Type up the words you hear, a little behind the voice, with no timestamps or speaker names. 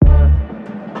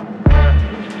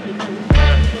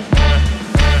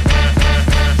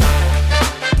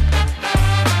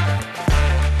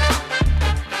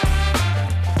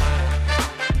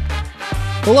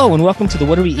Hello and welcome to the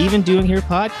What Are We Even Doing Here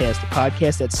podcast, a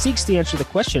podcast that seeks to answer the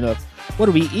question of what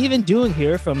are we even doing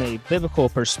here from a biblical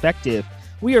perspective.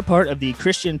 We are part of the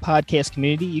Christian podcast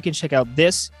community. You can check out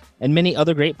this and many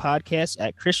other great podcasts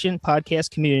at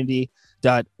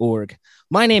christianpodcastcommunity.org.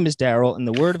 My name is Daryl, and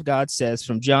the Word of God says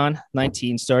from John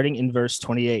 19, starting in verse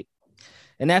 28.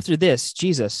 And after this,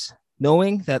 Jesus,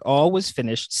 knowing that all was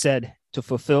finished, said to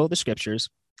fulfill the scriptures,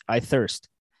 I thirst.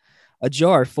 A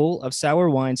jar full of sour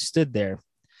wine stood there.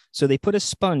 So they put a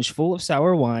sponge full of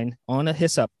sour wine on a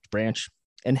hyssop branch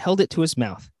and held it to his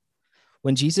mouth.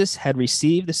 When Jesus had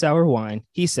received the sour wine,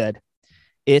 he said,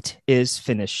 It is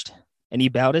finished. And he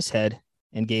bowed his head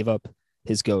and gave up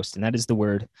his ghost. And that is the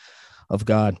word of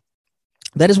God.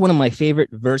 That is one of my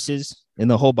favorite verses in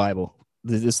the whole Bible.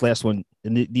 This last one,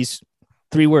 and these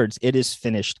three words, it is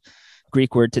finished.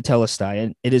 Greek word tetelestai,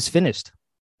 and it is finished.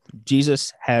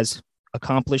 Jesus has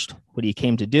accomplished what he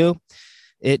came to do.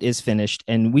 It is finished,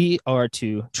 and we are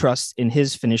to trust in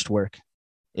his finished work,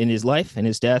 in his life, in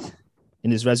his death,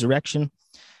 in his resurrection,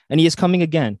 and he is coming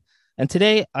again. And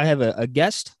today I have a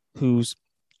guest whose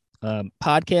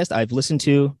podcast I've listened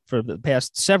to for the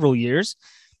past several years.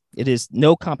 It is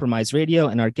No Compromise Radio,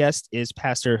 and our guest is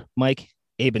Pastor Mike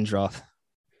Abendroth.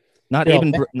 Not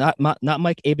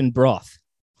Mike Abendroth,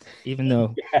 even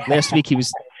though last week he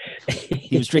was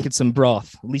drinking some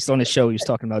broth. At least on his show, he was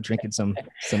talking about drinking some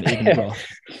Eben broth.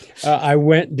 I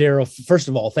went, Daryl. First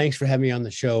of all, thanks for having me on the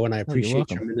show, and I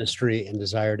appreciate your ministry and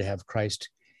desire to have Christ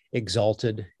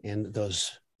exalted. And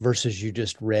those verses you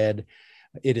just read,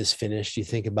 it is finished. You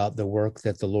think about the work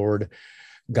that the Lord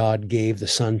God gave the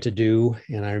Son to do,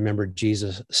 and I remember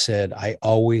Jesus said, "I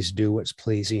always do what's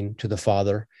pleasing to the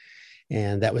Father,"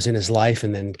 and that was in his life,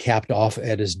 and then capped off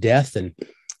at his death. And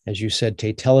as you said,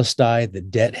 tetelestai, the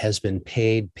debt has been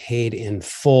paid in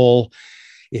full.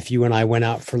 If you and I went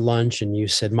out for lunch and you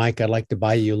said, Mike, I'd like to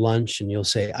buy you lunch, and you'll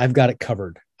say, I've got it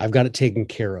covered. I've got it taken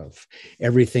care of.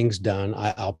 Everything's done.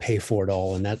 I'll pay for it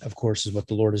all. And that, of course, is what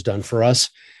the Lord has done for us,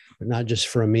 but not just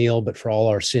for a meal, but for all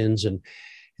our sins. And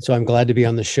so I'm glad to be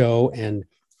on the show. And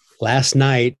last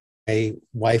night, my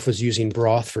wife was using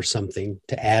broth for something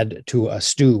to add to a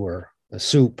stew or a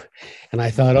soup. And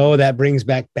I thought, oh, that brings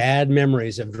back bad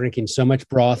memories of drinking so much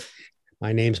broth.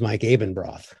 My name's Mike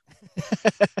Abendroth.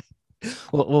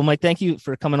 Well, Mike, thank you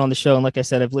for coming on the show. And like I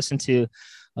said, I've listened to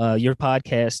your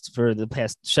podcast for the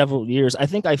past several years. I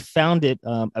think I found it.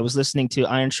 I was listening to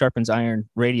Iron Sharpens Iron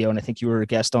Radio, and I think you were a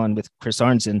guest on with Chris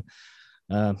Arnzen.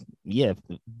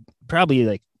 Probably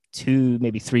like 2,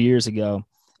 maybe 3 years ago.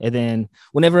 And then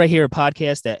whenever I hear a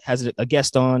podcast that has a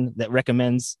guest on that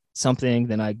recommends something,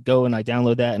 then I go and I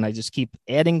download that, and I just keep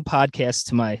adding podcasts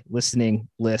to my listening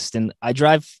list. And I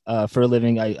drive for a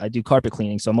living. I do carpet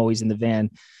cleaning, so I'm always in the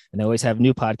van, and I always have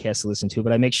new podcasts to listen to.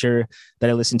 But I make sure that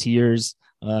I listen to yours.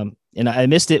 And I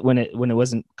missed it when it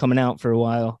wasn't coming out for a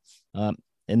while. And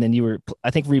then you were, I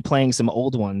think, replaying some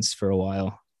old ones for a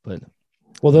while. But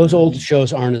well, those old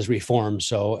shows aren't as reformed.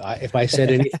 So if I said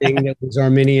anything that was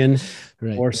Arminian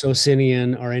right, or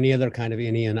Socinian or any other kind of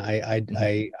Inian, I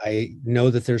know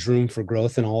that there's room for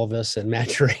growth in all of us and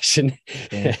maturation.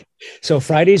 Yeah. So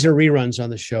Fridays are reruns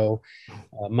on the show.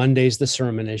 Monday's the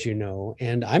sermon, as you know.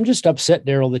 And I'm just upset,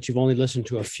 Daryl, that you've only listened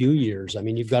to a few years. I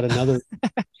mean, you've got another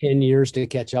 10 years to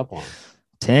catch up on.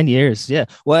 10 years. Yeah.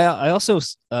 Well, I also,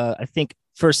 I think,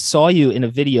 first saw you in a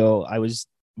video. I was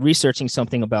researching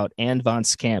something about Anne von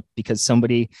Scamp because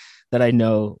somebody that I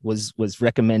know was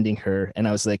recommending her, and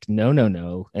I was like, no, and,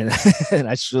 and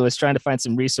I was trying to find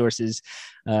some resources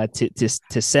to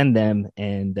send them,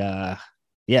 and I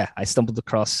stumbled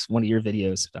across one of your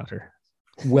videos about her.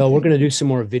 Well, we're going to do some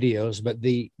more videos, but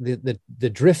the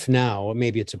drift now,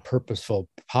 maybe it's a purposeful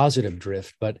positive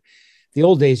drift, but the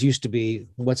old days used to be,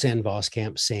 what's Anne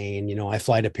Voskamp saying? You know, I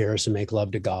fly to Paris and make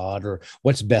love to God, or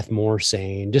what's Beth Moore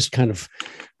saying? Just kind of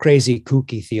crazy,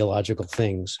 kooky theological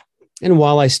things. And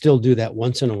while I still do that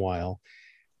once in a while,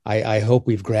 I hope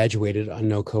we've graduated on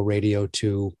NoCo Radio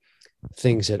to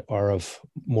things that are of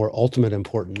more ultimate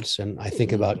importance. And I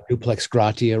think about duplex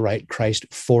gratia, right? Christ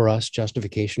for us,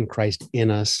 justification, Christ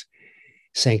in us,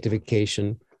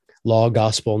 sanctification. Law,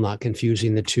 gospel, not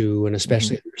confusing the two, and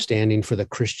especially understanding for the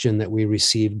Christian that we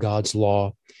receive God's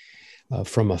law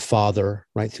from a father,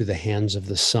 right, through the hands of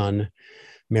the Son,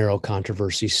 marital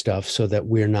controversy stuff, so that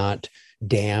we're not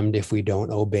damned if we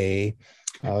don't obey,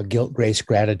 guilt, grace,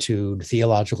 gratitude,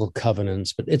 theological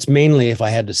covenants. But it's mainly, if I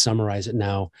had to summarize it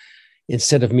now,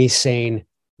 instead of me saying,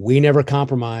 we never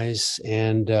compromise,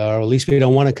 and or at least we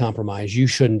don't want to compromise, you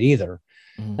shouldn't either.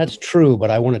 That's true,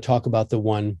 but I want to talk about the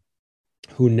one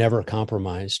who never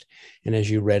compromised. And as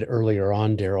you read earlier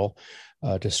on, Daryl,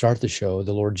 to start the show,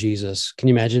 the Lord Jesus, can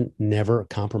you imagine? Never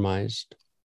compromised,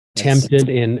 That's- tempted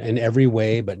in every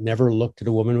way, but never looked at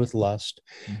a woman with lust,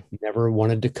 never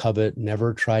wanted to covet,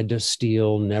 never tried to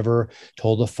steal, never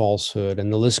told a falsehood.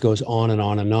 And the list goes on and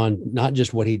on and on, not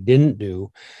just what he didn't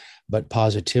do, but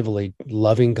positively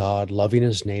loving God, loving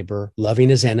his neighbor, loving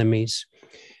his enemies.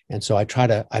 And so I've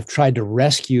tried to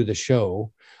rescue the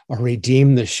show or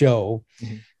redeem the show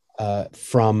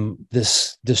from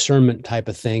this discernment type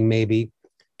of thing, maybe,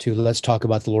 to let's talk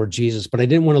about the Lord Jesus. But I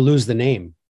didn't want to lose the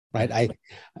name. Right.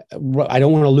 I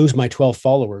don't want to lose my 12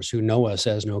 followers who know us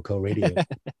as NoCo Radio.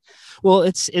 Well,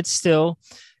 it still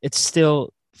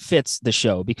fits the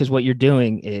show, because what you're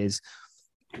doing is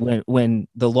when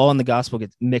the law and the gospel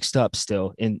get mixed up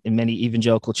still in many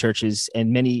evangelical churches,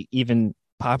 and many even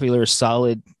popular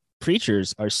solid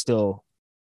preachers are still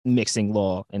mixing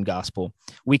law and gospel.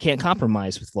 We can't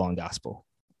compromise with law and gospel.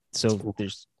 So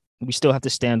we still have to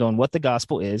stand on what the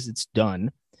gospel is. It's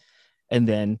done. And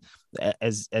then,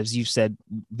 as you said,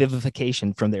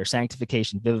 vivification from there,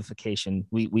 sanctification, vivification.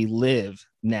 We live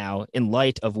now in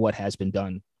light of what has been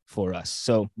done for us.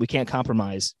 So we can't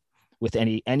compromise with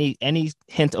any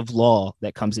hint of law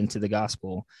that comes into the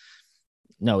gospel.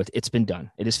 No, it's been done.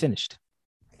 It is finished.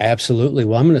 Absolutely.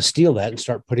 Well, I'm going to steal that and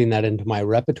start putting that into my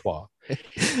repertoire.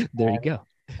 There you go.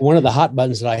 One of the hot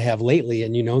buttons that I have lately,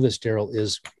 and you know this, Daryl,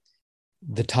 is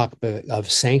the talk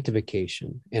of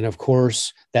sanctification. And of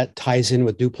course, that ties in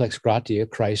with duplex gratia,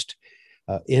 Christ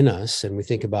in us. And we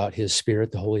think about his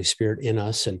spirit, the Holy Spirit in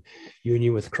us, and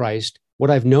union with Christ.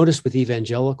 What I've noticed with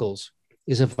evangelicals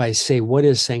is, if I say, what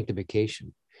is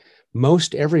sanctification?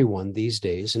 Most everyone these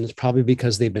days, and it's probably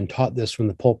because they've been taught this from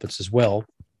the pulpits as well,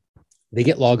 they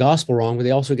get law gospel wrong, but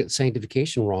they also get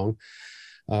sanctification wrong.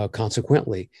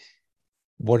 Consequently,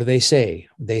 what do they say?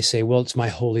 They say, well, it's my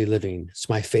holy living. It's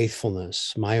my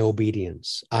faithfulness, my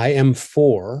obedience. I am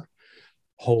for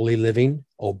holy living,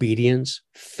 obedience,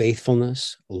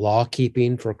 faithfulness, law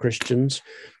keeping for Christians,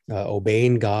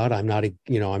 obeying God. I'm not an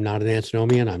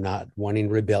antinomian. I'm not wanting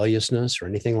rebelliousness or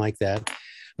anything like that.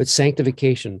 But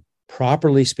sanctification,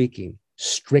 properly speaking,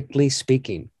 strictly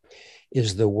speaking,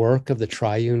 is the work of the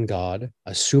triune God,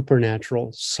 a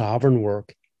supernatural, sovereign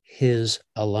work, his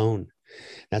alone.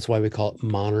 That's why we call it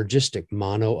monergistic,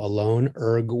 mono alone,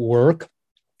 erg work.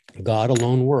 God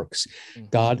alone works.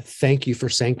 God, thank you for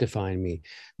sanctifying me.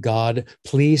 God,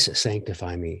 please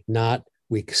sanctify me. Not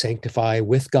we sanctify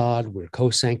with God, we're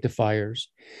co-sanctifiers.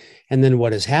 And then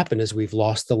what has happened is we've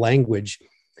lost the language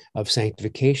of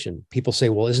sanctification. People say,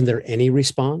 well, isn't there any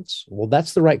response? Well,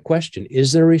 that's the right question.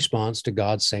 Is there a response to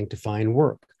God's sanctifying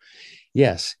work?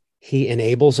 Yes, he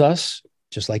enables us,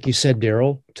 just like you said,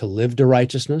 Daryl, to live to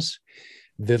righteousness,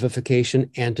 vivification,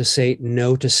 and to say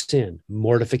no to sin,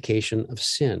 mortification of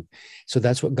sin. So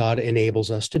that's what God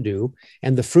enables us to do.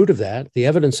 And the fruit of that, the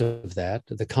evidence of that,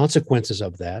 the consequences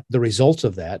of that, the results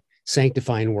of that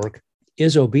sanctifying work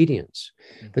is obedience.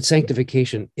 But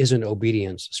sanctification isn't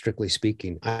obedience, strictly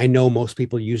speaking. I know most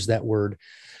people use that word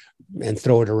and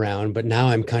throw it around, but now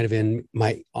I'm kind of in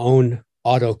my own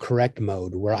autocorrect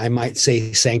mode where I might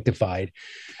say sanctified,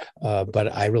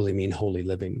 but I really mean holy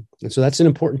living. And so that's an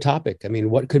important topic. I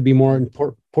mean, what could be more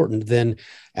important than,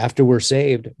 after we're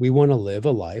saved, we want to live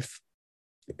a life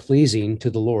pleasing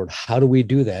to the Lord? How do we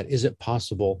do that? Is it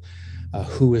possible?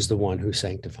 Who is the one who's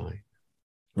sanctifying?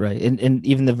 Right. And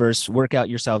even the verse, work out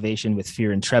your salvation with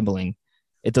fear and trembling,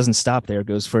 it doesn't stop there. It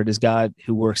goes, for it is God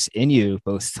who works in you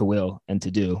both to will and to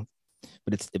do.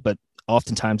 But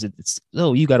oftentimes it's,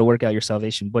 oh, you got to work out your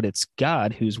salvation, but it's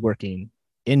God who's working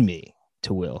in me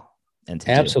to will and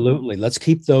to Absolutely. Do. Let's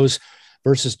keep those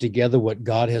verses together. What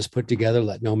God has put together,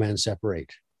 let no man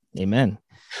separate. Amen.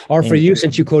 Or for you,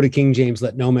 since you quoted King James,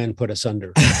 let no man put us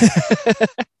under.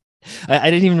 I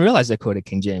didn't even realize I quoted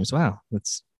King James. Wow.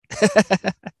 That's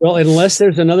well, unless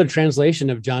there's another translation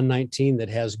of John 19 that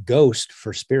has ghost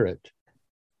for spirit.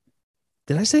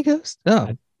 Did I say ghost?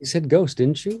 Oh, you said ghost,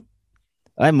 didn't you?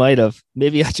 I might have.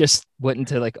 Maybe I just went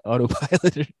into like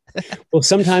autopilot. Well,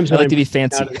 sometimes I like to be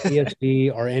fancy.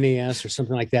 ESV or NAS or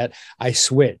something like that, I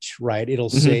switch, right? It'll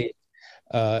say,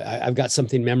 I've got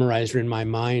something memorized in my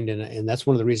mind. And that's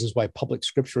one of the reasons why public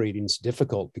scripture reading is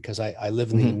difficult, because I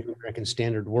live in the New American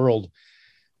Standard world,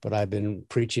 but I've been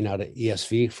preaching out of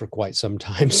ESV for quite some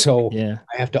time. So yeah,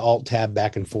 I have to alt tab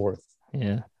back and forth.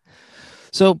 Yeah.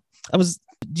 So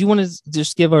do you want to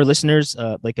just give our listeners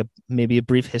maybe a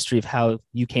brief history of how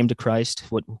you came to Christ,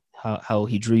 how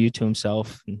he drew you to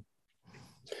himself?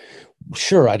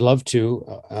 Sure. I'd love to.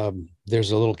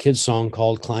 There's a little kid's song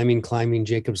called Climbing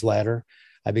Jacob's Ladder.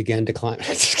 I began to climb.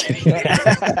 Just kidding.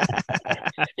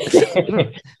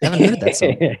 Haven't heard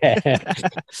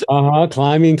that song.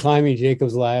 Climbing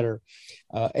Jacob's ladder.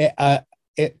 I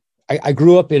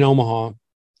grew up in Omaha,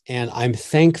 and I'm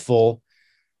thankful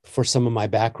for some of my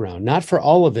background, not for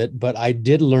all of it, but I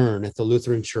did learn at the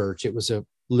Lutheran Church. It was a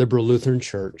liberal Lutheran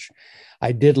church.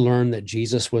 I did learn that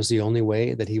Jesus was the only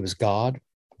way, that he was God.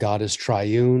 God is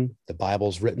triune. The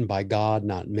Bible's written by God,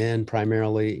 not men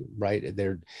primarily, right?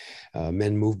 They're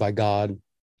men moved by God.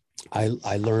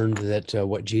 I learned that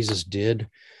what Jesus did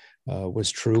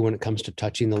was true when it comes to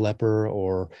touching the leper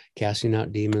or casting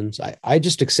out demons. I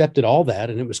just accepted all that,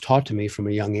 and it was taught to me from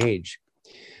a young age.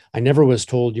 I never was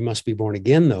told you must be born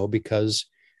again, though, because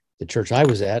the church I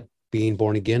was at, being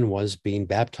born again was being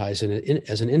baptized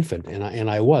as an infant, and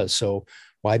I was. So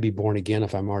why be born again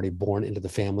if I'm already born into the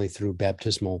family through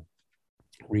baptismal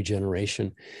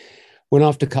regeneration? Went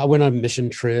on a mission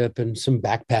trip and some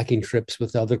backpacking trips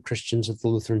with other Christians at the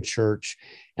Lutheran Church.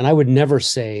 And I would never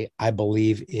say I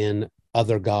believe in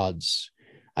other gods.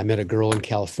 I met a girl in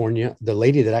California, the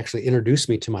lady that actually introduced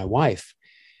me to my wife.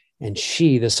 And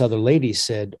this other lady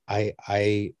said,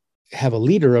 I have a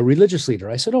leader, a religious leader.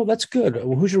 I said, oh, that's good.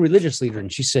 Well, who's your religious leader?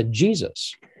 And she said,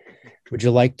 Jesus. Would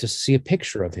you like to see a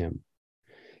picture of him?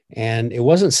 And it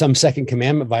wasn't some second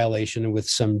commandment violation with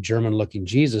some German looking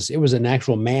Jesus. It was an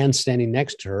actual man standing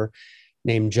next to her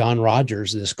named John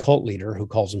Rogers, this cult leader who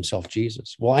calls himself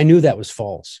Jesus. Well, I knew that was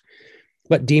false,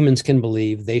 but demons can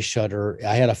believe, they shudder.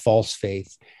 I had a false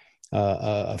faith,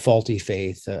 a faulty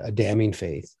faith, a damning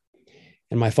faith.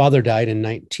 And my father died in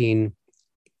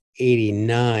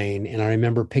 1989. And I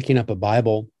remember picking up a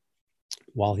Bible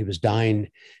while he was dying,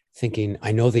 thinking,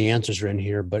 I know the answers are in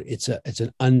here, but it's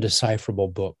an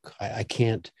undecipherable book. I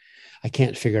can't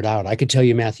figure it out. I could tell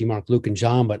you Matthew, Mark, Luke, and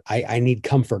John, but I need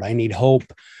comfort. I need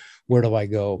hope. Where do I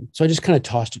go? So I just kind of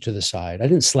tossed it to the side. I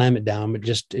didn't slam it down, but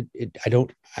just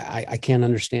I can't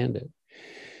understand it.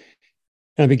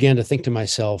 And I began to think to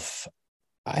myself,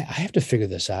 I have to figure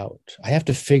this out. I have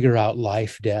to figure out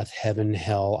life, death, heaven,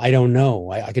 hell. I don't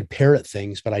know. I could parrot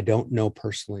things, but I don't know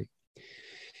personally.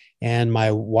 And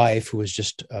my wife, who was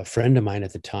just a friend of mine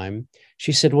at the time,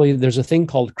 she said, well, there's a thing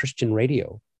called Christian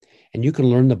radio, and you can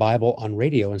learn the Bible on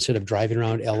radio instead of driving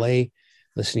around LA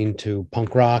listening to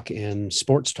punk rock and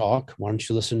sports talk. Why don't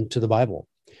you listen to the Bible?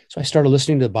 So I started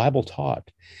listening to the Bible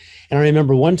taught. And I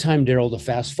remember one time, Daryl, to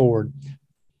fast forward,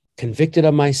 convicted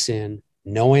of my sin,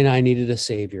 knowing I needed a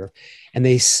savior, and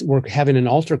they were having an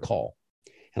altar call.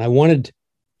 And I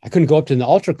couldn't go up to the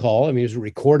altar call. I mean, it was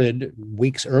recorded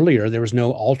weeks earlier. There was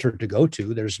no altar to go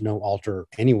to. There's no altar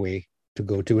anyway to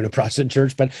go to in a Protestant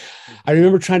church. But I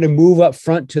remember trying to move up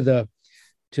front to the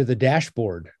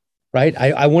dashboard, right?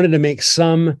 I wanted to make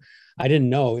I didn't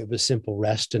know it was simple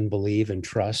rest and believe and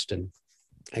trust and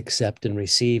accept and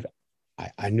receive.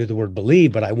 I knew the word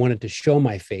believe, but I wanted to show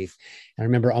my faith. I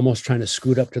remember almost trying to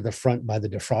scoot up to the front by the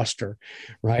defroster,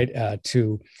 right,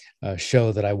 to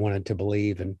show that I wanted to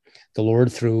believe. And the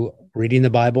Lord, through reading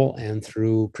the Bible and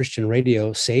through Christian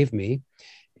radio, saved me.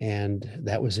 And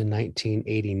that was in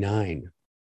 1989.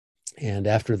 And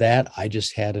after that, I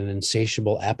just had an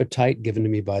insatiable appetite given to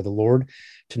me by the Lord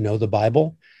to know the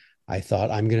Bible. I thought,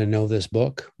 I'm going to know this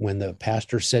book. When the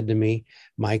pastor said to me,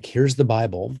 Mike, here's the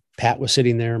Bible. Pat was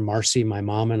sitting there, Marcy, my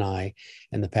mom, and I,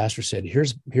 and the pastor said,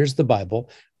 here's the Bible.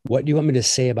 What do you want me to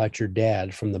say about your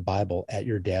dad from the Bible at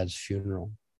your dad's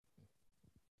funeral?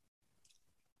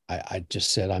 I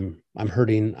just said, I'm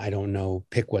hurting. I don't know.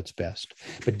 Pick what's best.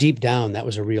 But deep down, that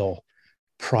was a real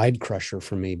pride crusher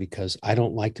for me, because I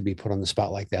don't like to be put on the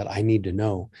spot like that. I need to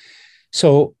know.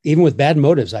 So even with bad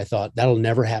motives, I thought that'll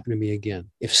never happen to me again.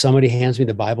 If somebody hands me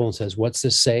the Bible and says, what's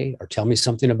this say? Or tell me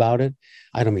something about it.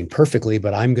 I don't mean perfectly,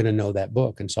 but I'm going to know that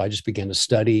book. And so I just began to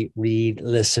study, read,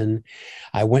 listen.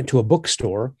 I went to a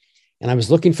bookstore and I was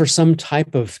looking for some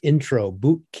type of intro,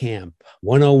 boot camp,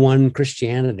 101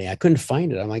 Christianity. I couldn't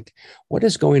find it. I'm like, what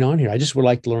is going on here? I just would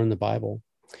like to learn the Bible.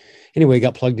 Anyway,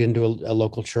 got plugged into a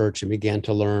local church and began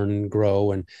to learn and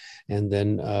grow, and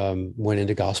then went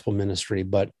into gospel ministry.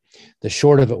 But the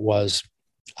short of it was,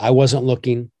 I wasn't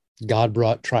looking. God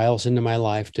brought trials into my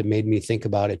life to made me think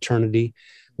about eternity,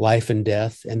 life and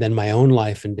death, and then my own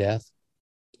life and death,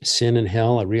 sin and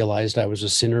hell. I realized I was a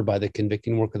sinner by the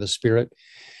convicting work of the Spirit.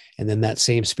 And then that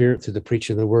same Spirit, through the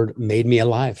preaching of the word, made me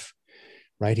alive,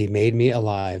 right? He made me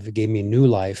alive. It gave me new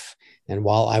life. And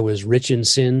while I was rich in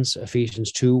sins,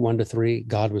 Ephesians 2, 1-3,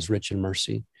 God was rich in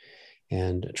mercy,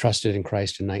 and trusted in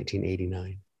Christ in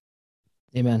 1989.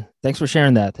 Amen. Thanks for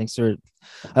sharing that.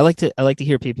 I like to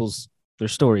hear their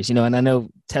stories, and I know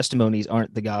testimonies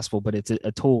aren't the gospel, but it's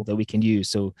a tool that we can use.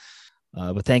 So,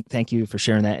 but thank you for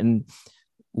sharing that. And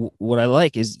what I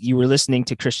like is you were listening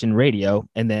to Christian radio,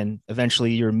 and then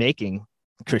eventually you're making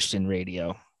Christian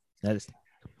radio. That is,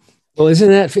 Well,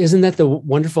 isn't that the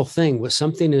wonderful thing? When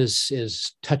something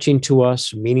is touching to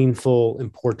us, meaningful,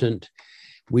 important,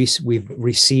 we've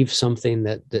received something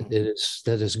that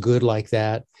is good like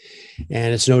that,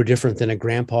 and it's no different than a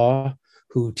grandpa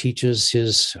who teaches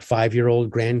his 5-year-old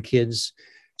grandkids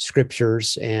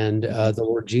scriptures and the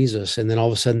Lord Jesus, and then all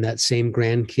of a sudden that same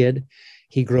grandkid,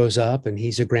 he grows up and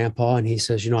he's a grandpa and he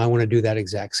says, I want to do that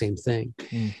exact same thing.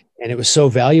 And it was so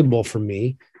valuable for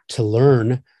me to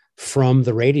learn from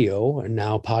the radio and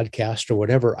now podcast or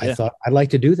whatever. I thought I'd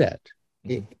like to do that.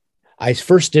 I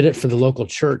first did it for the local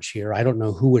church here. I don't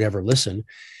know who would ever listen,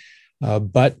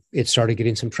 but it started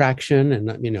getting some traction,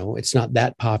 and it's not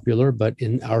that popular, but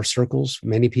in our circles,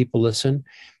 many people listen.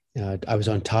 I was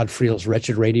on Todd Friel's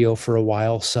Wretched Radio for a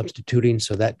while, substituting,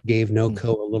 so that gave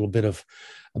NoCo a little bit of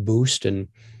a boost. And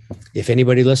if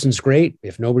anybody listens, great.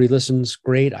 If nobody listens,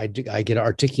 great. I get to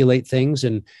articulate things,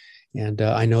 and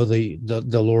I know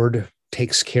the Lord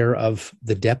takes care of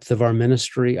the depth of our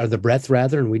ministry, or the breadth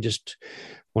rather, and we just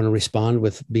want to respond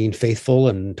with being faithful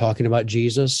and talking about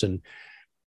Jesus. And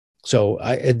so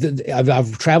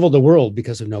I've traveled the world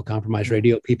because of No Compromise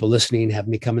Radio. People listening, have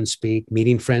me come and speak,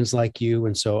 meeting friends like you,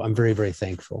 and so I'm very, very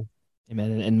thankful.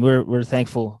 Amen. And we're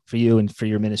thankful for you and for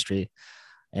your ministry,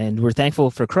 and we're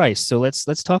thankful for Christ. So let's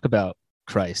talk about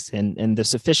Christ and the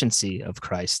sufficiency of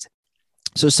Christ.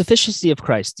 So sufficiency of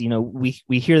Christ,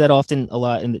 we hear that often a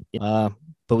lot,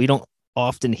 but we don't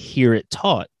often hear it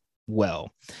taught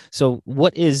well. So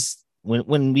what is,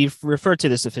 when we refer to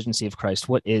the sufficiency of Christ,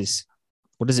 what does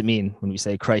it mean when we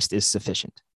say Christ is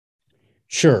sufficient?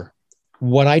 Sure.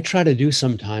 What I try to do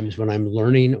sometimes when I'm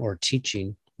learning or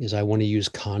teaching is I want to use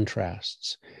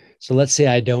contrasts. So let's say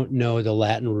I don't know the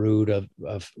Latin root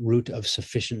of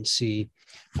sufficiency.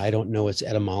 I don't know its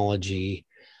etymology.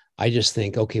 I just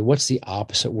think, okay, what's the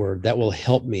opposite word that will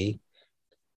help me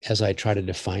as I try to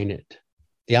define it?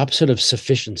 The opposite of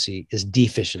sufficiency is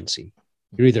deficiency.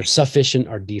 You're either sufficient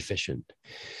or deficient.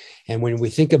 And when we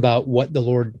think about what the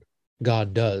Lord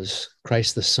God does,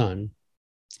 Christ the Son,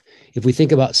 if we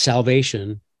think about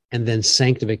salvation and then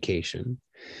sanctification,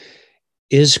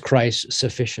 is Christ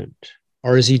sufficient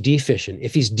or is he deficient?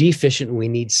 If he's deficient, we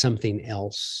need something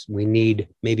else. We need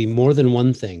maybe more than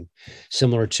one thing,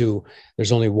 similar to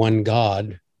there's only one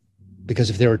God.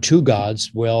 Because if there are two gods,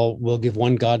 well, we'll give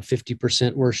one God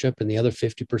 50% worship and the other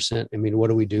 50%. I mean, what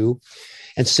do we do?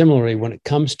 And similarly, when it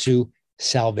comes to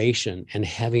salvation and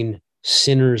having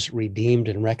sinners redeemed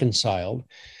and reconciled,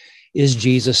 is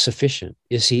Jesus sufficient?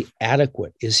 Is he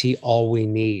adequate? Is he all we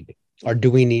need? Or do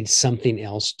we need something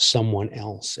else, someone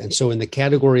else? And so in the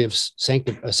category of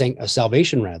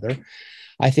salvation, rather,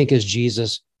 I think, is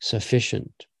Jesus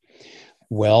sufficient?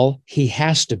 Well, he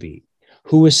has to be.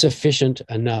 Who is sufficient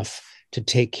enough to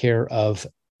take care of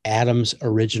Adam's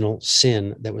original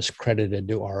sin that was credited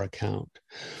to our account?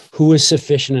 Who is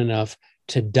sufficient enough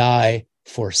to die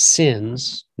for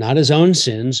sins, not his own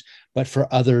sins, but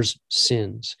for others'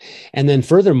 sins? And then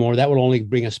furthermore, that will only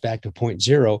bring us back to point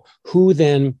zero. Who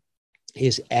then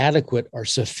is adequate or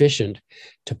sufficient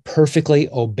to perfectly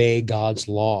obey God's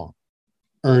law,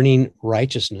 earning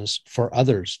righteousness for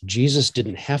others? Jesus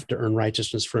didn't have to earn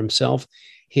righteousness for himself.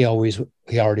 He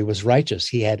already was righteous.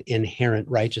 He had inherent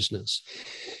righteousness.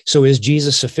 So is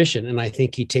Jesus sufficient? And I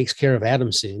think he takes care of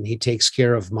Adam's sin. He takes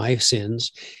care of my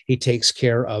sins. He takes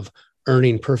care of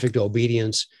earning perfect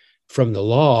obedience from the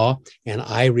law. And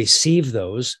I receive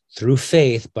those through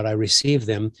faith, but I receive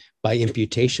them by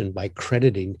imputation, by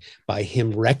crediting, by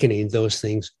him reckoning those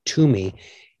things to me,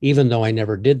 even though I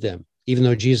never did them. Even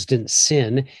though Jesus didn't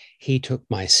sin, he took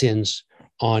my sins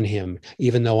on him.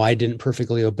 Even though I didn't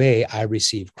perfectly obey, I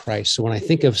received Christ. So when I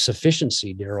think of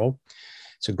sufficiency, Daryl,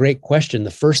 it's a great question. The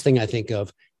first thing I think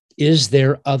of,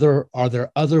 are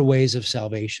there other ways of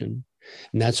salvation?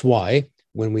 And that's why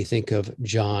when we think of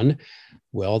John,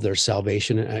 well, there's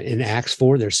salvation in Acts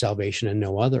 4, there's salvation and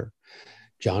no other.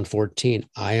 John 14,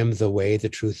 I am the way, the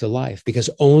truth, the life,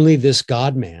 because only this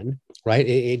God-man, right?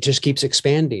 It just keeps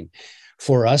expanding.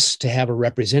 For us to have a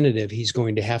representative, he's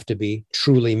going to have to be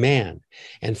truly man.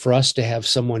 And for us to have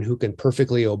someone who can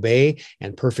perfectly obey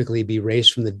and perfectly be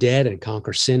raised from the dead and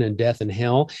conquer sin and death and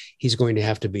hell, he's going to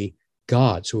have to be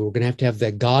God. So we're going to have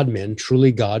that God-man,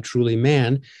 truly God, truly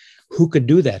man. Who could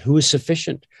do that? Who is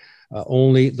sufficient?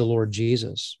 Only the Lord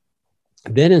Jesus.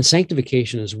 Then in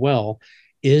sanctification as well,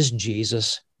 is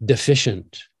Jesus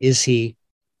deficient? Is he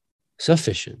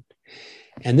sufficient?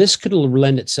 And this could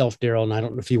lend itself, Daryl, and I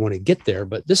don't know if you want to get there,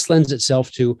 but this lends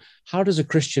itself to, how does a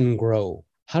Christian grow?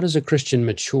 How does a Christian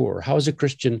mature? How is a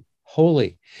Christian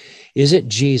holy? Is it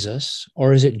Jesus,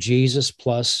 or is it Jesus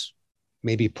plus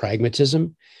maybe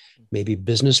pragmatism, maybe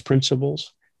business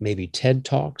principles, maybe TED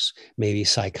Talks, maybe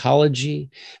psychology,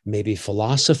 maybe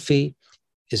philosophy?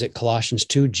 Is it Colossians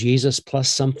 2, Jesus plus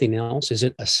something else? Is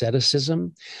it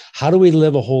asceticism? How do we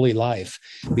live a holy life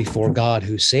before God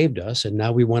who saved us? And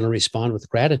now we want to respond with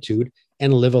gratitude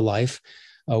and live a life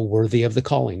worthy of the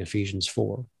calling, Ephesians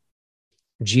 4.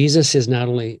 Jesus is not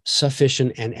only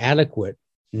sufficient and adequate,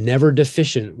 never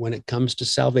deficient when it comes to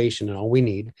salvation and all we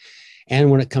need, and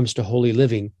when it comes to holy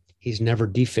living, he's never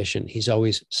deficient. He's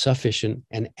always sufficient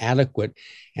and adequate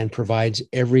and provides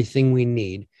everything we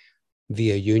need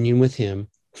via union with him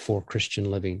for Christian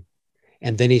living.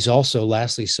 And then he's also,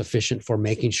 lastly, sufficient for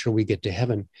making sure we get to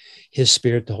heaven. His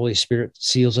Spirit, the Holy Spirit,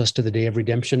 seals us to the day of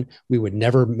redemption. We would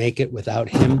never make it without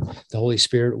him, the Holy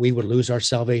Spirit. We would lose our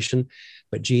salvation.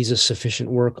 But Jesus' sufficient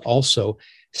work also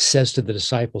says to the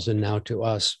disciples and now to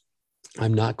us,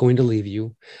 I'm not going to leave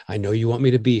you. I know you want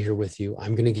me to be here with you.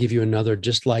 I'm going to give you another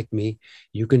just like me.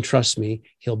 You can trust me.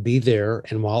 He'll be there.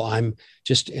 And while I'm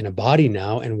just in a body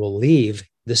now and will leave,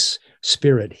 this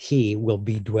Spirit, he will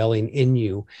be dwelling in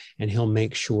you, and he'll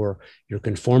make sure you're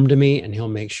conformed to me, and he'll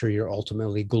make sure you're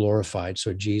ultimately glorified.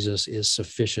 So Jesus is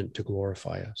sufficient to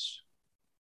glorify us.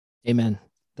 Amen.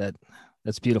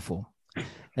 That's beautiful.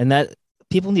 And that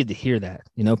people need to hear that,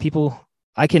 people,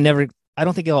 I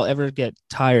don't think I'll ever get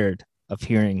tired of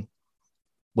hearing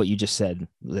what you just said,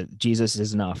 that Jesus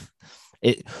is enough.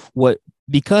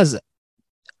 Because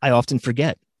I often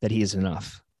forget that he is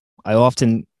enough. I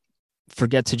often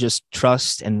forget to just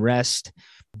trust and rest.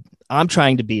 I'm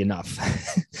trying to be enough,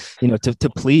 to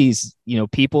please,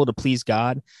 people, to please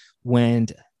God when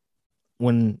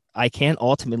I can't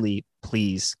ultimately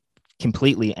please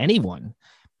completely anyone,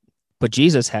 but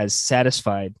Jesus has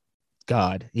satisfied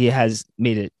God. He has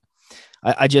made it.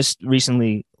 I just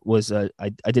recently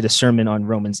I did a sermon on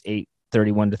Romans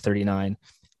 8:31-39,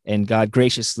 and God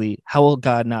graciously, how will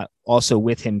God not also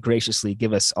with him graciously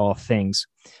give us all things?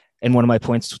 And one of my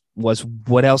points was,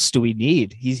 what else do we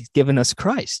need? He's given us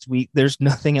Christ. There's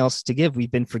nothing else to give.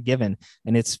 We've been forgiven,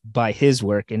 and it's by his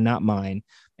work and not mine.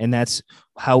 And that's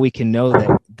how we can know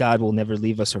that God will never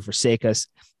leave us or forsake us.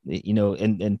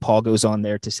 And Paul goes on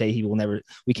there to say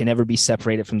we can never be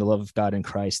separated from the love of God in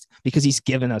Christ, because he's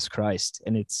given us Christ.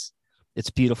 And it's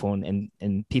beautiful.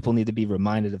 And people need to be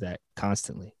reminded of that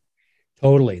constantly.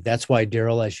 Totally. That's why,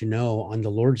 Daryl, as you know, on the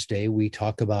Lord's Day, we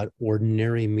talk about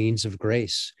ordinary means of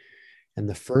grace. And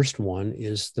the first one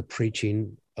is the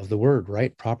preaching of the word,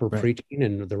 right? Proper preaching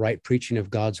and the right preaching of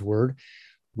God's word.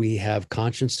 We have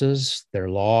consciences, they're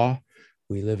law.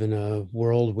 We live in a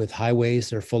world with highways,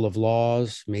 they're full of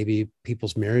laws. Maybe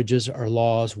people's marriages are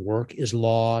laws, work is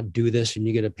law, do this and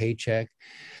you get a paycheck.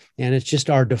 And it's just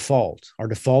our default. Our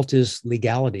default is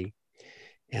legality.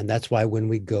 And that's why when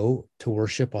we go to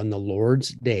worship on the Lord's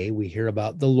Day, we hear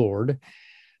about the Lord,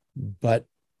 but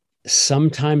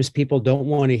sometimes people don't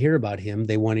want to hear about him.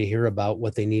 They want to hear about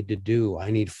what they need to do. I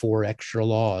need 4 extra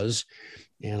laws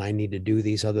and I need to do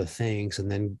these other things. And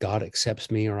then God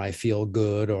accepts me, or I feel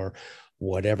good, or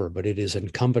whatever. But it is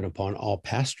incumbent upon all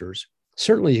pastors.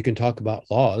 Certainly you can talk about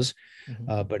laws,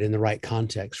 but in the right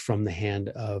context, from the hand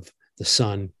of the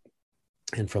Son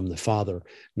and from the Father,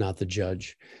 not the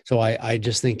judge. So I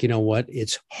just think,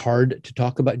 it's hard to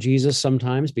talk about Jesus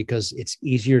sometimes because it's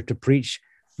easier to preach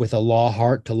with a law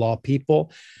heart to law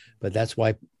people. But that's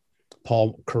why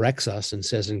Paul corrects us and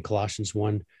says in Colossians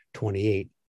 1:28,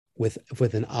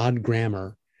 with an odd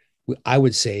grammar, I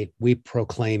would say we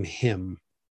proclaim him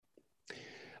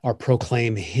or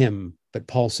proclaim him. But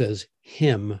Paul says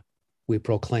him we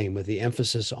proclaim, with the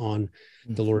emphasis on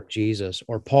the Lord Jesus.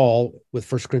 Or Paul with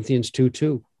 1 Corinthians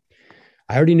 2:2.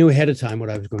 I already knew ahead of time what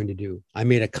I was going to do. I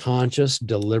made a conscious,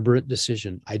 deliberate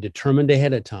decision. I determined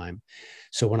ahead of time.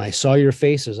 So when I saw your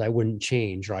faces, I wouldn't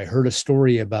change. Or I heard a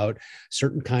story about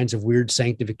certain kinds of weird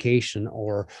sanctification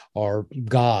or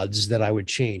gods that I would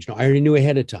change. No, I already knew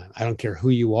ahead of time. I don't care who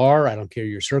you are. I don't care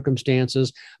your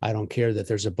circumstances. I don't care that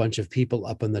there's a bunch of people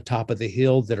up on the top of the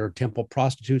hill that are temple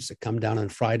prostitutes that come down on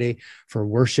Friday for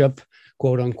worship,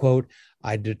 quote unquote.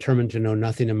 I determined to know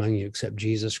nothing among you except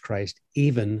Jesus Christ,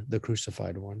 even the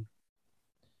crucified one.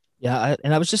 Yeah.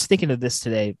 I was just thinking of this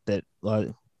today, that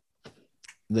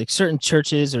like certain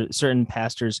churches or certain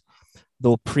pastors,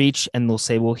 they'll preach and they'll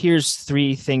say, well, here's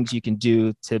 3 things you can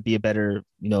do to be a better,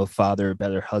 father,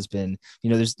 better husband.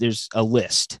 There's a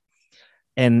list.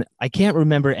 And I can't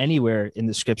remember anywhere in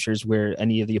the scriptures where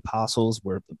any of the apostles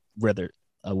were, whether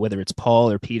it's Paul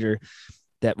or Peter,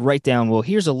 that write down, well,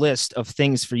 here's a list of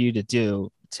things for you to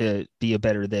do to be a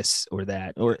better this or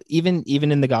that. Or even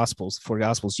in the Gospels, 4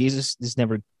 Gospels, Jesus is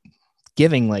never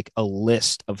giving like a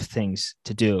list of things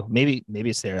to do. Maybe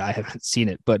it's there. I haven't seen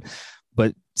it, but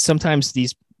sometimes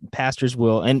these pastors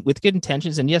will, and with good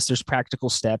intentions, and yes, there's practical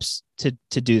steps to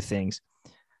do things.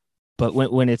 But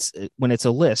when it's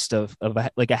a list of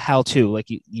like a how-to, like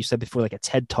you said before, like a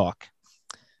TED talk,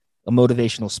 a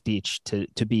motivational speech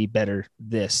to be better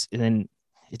this, and then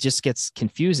it just gets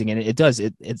confusing. And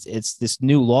it's this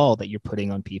new law that you're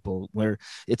putting on people where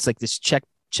it's like this check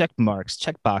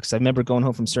box. I remember going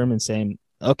home from sermon saying,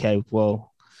 okay,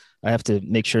 well, I have to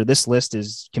make sure this list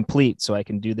is complete so I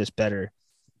can do this better.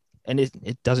 And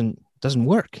it doesn't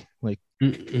work. Like,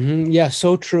 yeah,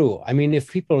 so true. I mean,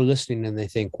 if people are listening and they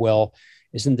think, well,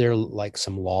 isn't there like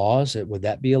some laws? Would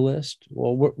that be a list?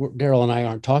 Well, Daryl and I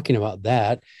aren't talking about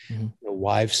that. Mm-hmm.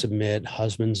 Wives submit,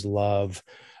 husbands love,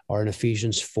 or in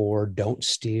Ephesians 4, don't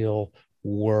steal,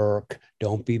 work,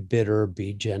 don't be bitter,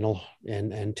 be gentle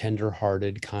and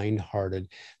tender-hearted, kind-hearted.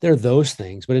 There are those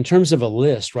things. But in terms of a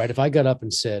list, right? If I got up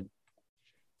and said,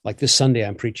 like this Sunday,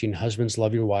 I'm preaching, husbands,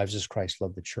 love your wives as Christ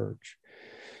loved the church.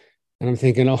 And I'm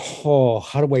thinking, oh,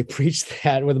 how do I preach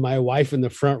that with my wife in the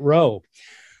front row?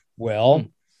 Well,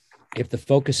 if the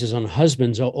focus is on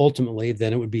husbands, ultimately,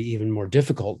 then it would be even more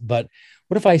difficult. But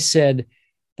what if I said,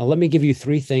 now let me give you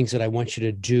 3 things that I want you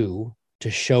to do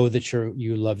to show that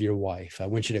you love your wife. I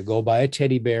want you to go buy a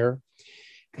teddy bear,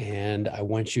 and I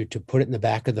want you to put it in the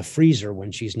back of the freezer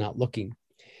when she's not looking.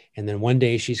 And then one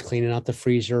day she's cleaning out the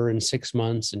freezer in 6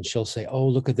 months, and she'll say, oh,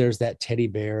 look, there's that teddy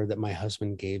bear that my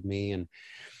husband gave me. And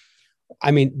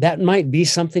I mean, that might be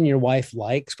something your wife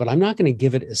likes, but I'm not going to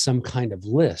give it as some kind of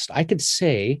list. I could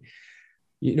say,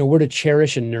 we're to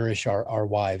cherish and nourish our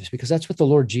wives, because that's what the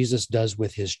Lord Jesus does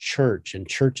with his church, and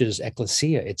church is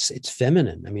ecclesia. It's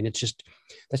feminine. I mean, that's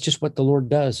just what the Lord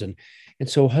does. And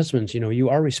so husbands, you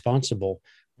are responsible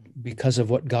because of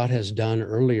what God has done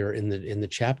earlier in the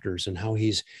chapters, and how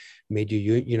he's made you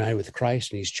united with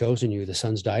Christ, and he's chosen you, the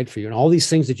son's died for you, and all these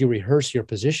things that you rehearse your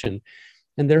position.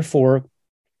 And therefore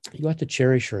you have to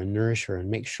cherish her and nourish her and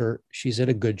make sure she's at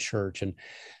a good church. And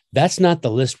that's not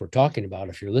the list we're talking about.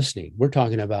 If you're listening, we're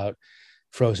talking about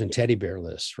frozen teddy bear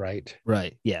lists, right?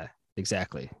 Right. Yeah,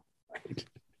 exactly.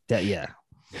 That, yeah.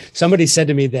 Somebody said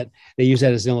to me that they use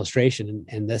that as an illustration.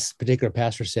 And this particular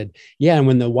pastor said, yeah, and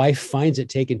when the wife finds it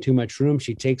taking too much room,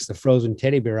 she takes the frozen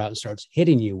teddy bear out and starts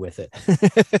hitting you with it.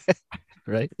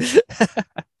 Right.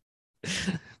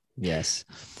 Yes.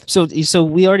 So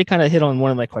we already kind of hit on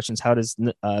one of my questions. How does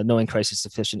knowing Christ is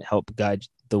sufficient help guide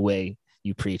the way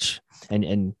you preach?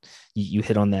 And you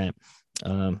hit on that.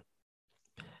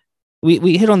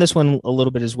 We hit on this one a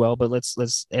little bit as well, but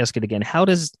let's ask it again. How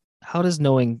does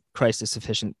knowing Christ is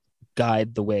sufficient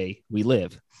guide the way we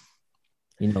live?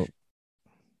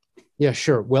 Yeah,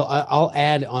 sure. Well, I'll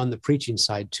add on the preaching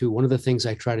side too. One of the things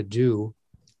I try to do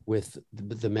with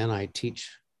the men I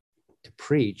teach to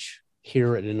preach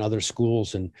here and in other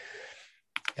schools and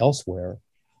elsewhere,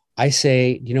 I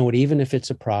say, even if it's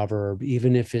a proverb,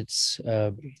 even if it's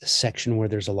a section where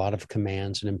there's a lot of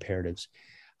commands and imperatives,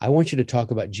 I want you to talk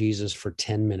about Jesus for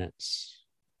 10 minutes.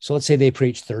 So let's say they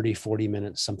preach 30, 40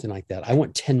 minutes, something like that. I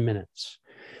want 10 minutes.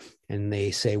 And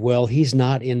they say, well, he's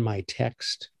not in my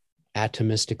text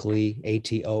atomistically,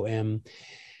 ATOM.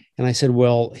 And I said,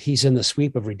 well, he's in the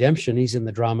sweep of redemption. He's in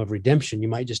the drama of redemption. You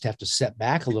might just have to step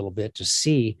back a little bit to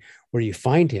see where you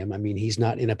find him. I mean, he's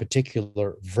not in a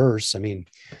particular verse. I mean,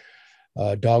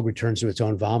 dog returns to its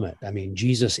own vomit. I mean,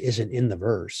 Jesus isn't in the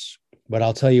verse. But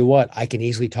I'll tell you what, I can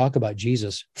easily talk about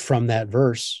Jesus from that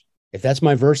verse. If that's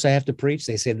my verse I have to preach,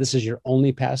 they say this is your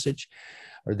only passage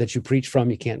or that you preach from.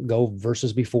 You can't go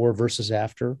verses before, verses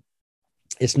after.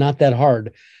 It's not that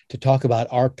hard to talk about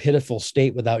our pitiful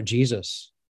state without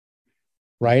Jesus.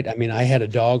 Right? I mean, I had a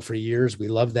dog for years. We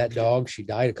loved that dog. She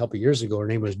died a couple of years ago. Her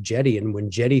name was Jetty. And when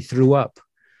Jetty threw up,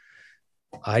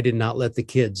 I did not let the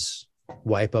kids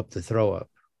wipe up the throw up.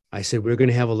 I said, we're going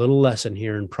to have a little lesson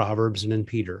here in Proverbs and in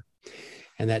Peter.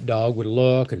 And that dog would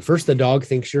look. And first the dog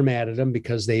thinks you're mad at them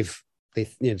because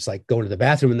it's like going to the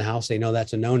bathroom in the house. They know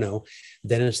that's a no-no.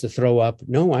 Then it's the throw up.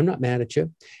 No, I'm not mad at you.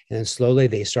 And then slowly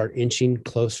they start inching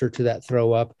closer to that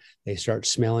throw up. They start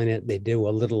smelling it. They do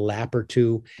a little lap or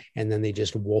two, and then they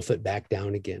just wolf it back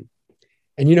down again.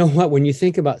 And you know what? When you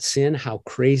think about sin, how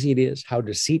crazy it is, how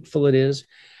deceitful it is,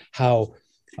 how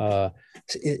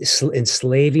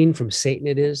enslaving from Satan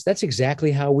it is, that's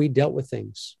exactly how we dealt with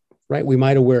things. Right? We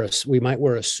might wear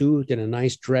a suit and a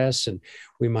nice dress, and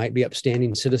we might be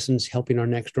upstanding citizens helping our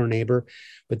next door neighbor,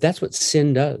 but that's what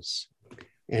sin does.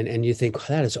 And you think,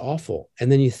 that is awful.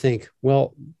 And then you think,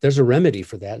 well, there's a remedy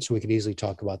for that. So we could easily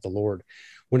talk about the Lord.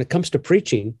 When it comes to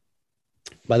preaching,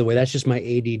 by the way, that's just my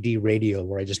ADD radio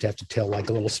where I just have to tell like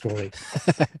a little story.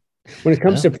 When it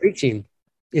comes Well, to preaching,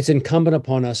 it's incumbent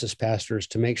upon us as pastors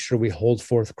to make sure we hold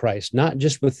forth Christ, not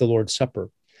just with the Lord's Supper,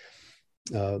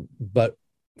 but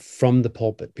from the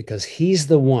pulpit, because he's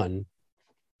the one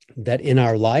that in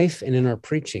our life and in our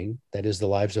preaching, that is the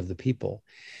lives of the people,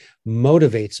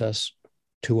 motivates us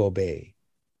to obey.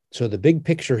 So the big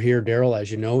picture here, Daryl,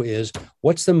 as you know, is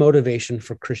what's the motivation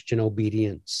for Christian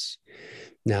obedience?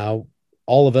 Now,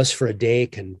 all of us for a day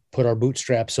can put our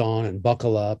bootstraps on and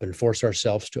buckle up and force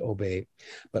ourselves to obey.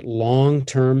 But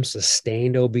long-term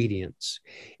sustained obedience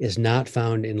is not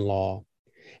found in law.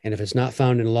 And if it's not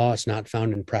found in law, it's not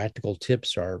found in practical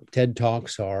tips or TED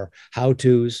Talks or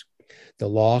how-tos. The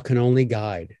law can only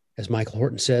guide. As Michael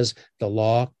Horton says, the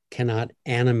law cannot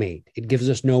animate. It gives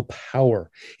us no power.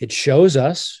 It shows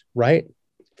us, right?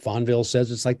 Fonville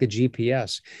says it's like the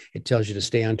GPS. It tells you to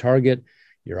stay on target,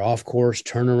 you're off course,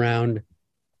 turn around,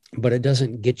 but it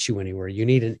doesn't get you anywhere. You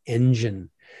need an engine,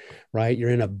 right? You're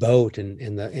in a boat and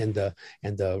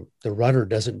the rudder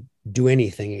doesn't do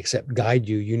anything except guide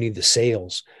you. You need the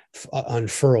sails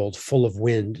unfurled, full of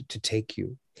wind to take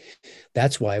you.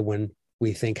 That's why when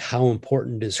we think how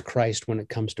important is Christ when it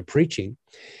comes to preaching,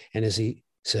 and is he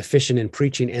sufficient in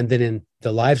preaching, and then in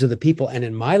the lives of the people and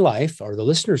in my life or the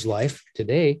listener's life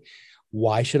today,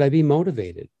 why should I be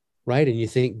motivated, right? And you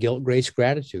think guilt, grace,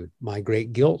 gratitude. My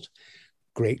great guilt,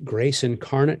 great grace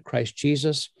incarnate, Christ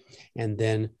Jesus, and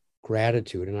then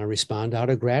gratitude. And I respond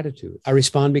out of gratitude. I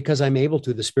respond because I'm able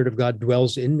to. The Spirit of God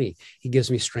dwells in me. He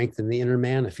gives me strength in the inner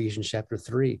man, Ephesians chapter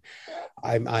 3.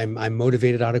 I'm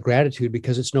motivated out of gratitude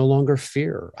because it's no longer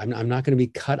fear. I'm not going to be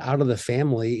cut out of the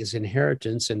family as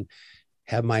inheritance and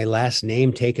have my last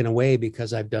name taken away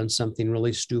because I've done something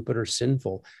really stupid or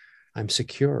sinful. I'm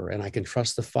secure and I can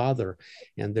trust the Father.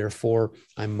 And therefore,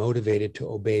 I'm motivated to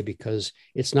obey because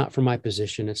it's not for my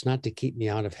position. It's not to keep me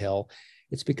out of hell.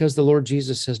 It's because the Lord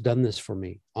Jesus has done this for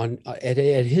me at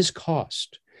his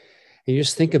cost. And you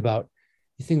just think about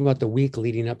the week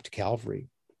leading up to Calvary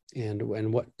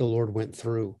and what the Lord went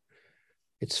through.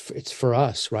 It's for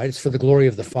us, right? It's for the glory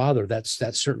of the Father. That's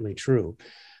certainly true,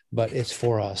 but it's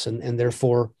for us. And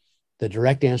therefore, the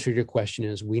direct answer to your question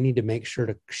is we need to make sure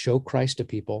to show Christ to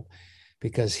people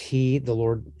because he, the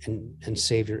Lord and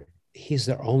Savior, he's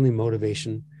their only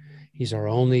motivation. He's our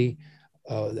only,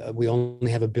 we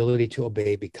only have ability to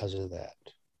obey because of that.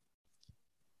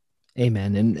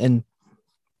 amen. And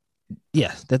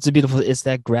yeah, that's a beautiful, it's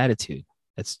that gratitude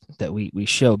that we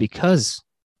show because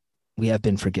we have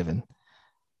been forgiven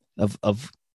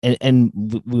and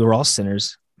we were all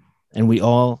sinners and we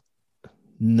all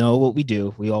know what we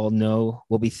do. We all know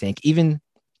what we think, even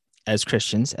as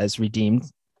Christians, as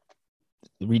redeemed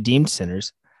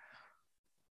sinners,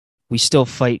 we still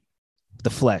fight the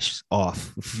flesh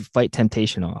off, fight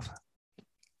temptation off.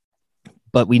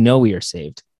 But we know we are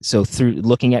saved. So through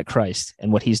looking at Christ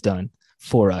and what he's done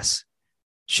for us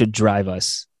should drive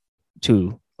us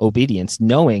to obedience,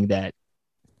 knowing that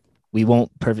we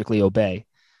won't perfectly obey,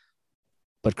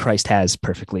 but Christ has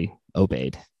perfectly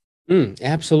obeyed.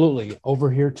 Absolutely. Over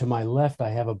here to my left, I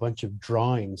have a bunch of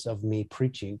drawings of me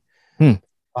preaching.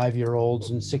 5-year-olds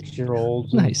and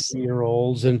 6-year-olds and Nice.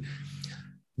 3-year-olds. And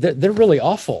they're really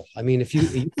awful. I mean, if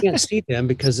you can't see them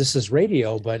because this is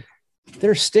radio, but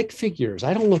they're stick figures.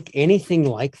 I don't look anything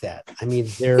like that. I mean,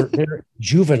 they're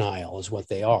juvenile is what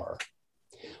they are.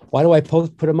 Why do I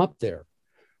put them up there?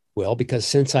 Well, because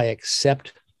since I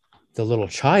accept the little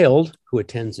child who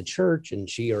attends the church and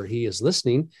she or he is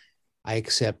listening, I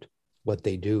accept what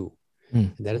they do.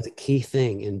 And that is a key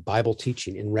thing in Bible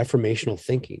teaching, in reformational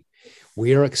thinking.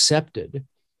 We are accepted,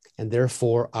 and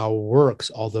therefore our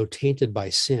works, although tainted by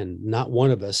sin, not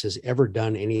one of us has ever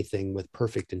done anything with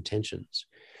perfect intentions.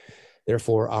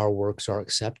 Therefore, our works are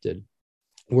accepted.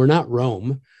 We're not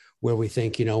Rome, where we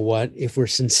think, you know what, if we're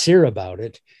sincere about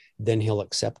it, then he'll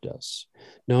accept us.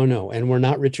 No. And we're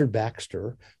not Richard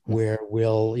Baxter, where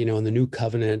we'll, in the new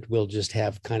covenant, we'll just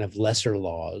have kind of lesser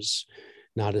laws,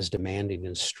 not as demanding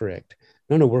and strict.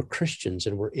 No, we're Christians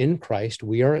and we're in Christ.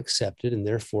 We are accepted and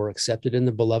therefore accepted in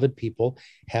the beloved people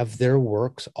have their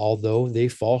works. Although they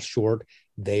fall short,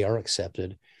 they are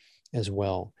accepted as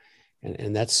well.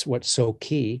 And that's what's so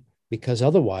key, because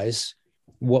otherwise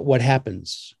what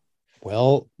happens?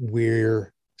 Well,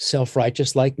 we're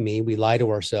self-righteous like me. We lie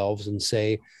to ourselves and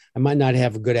say, I might not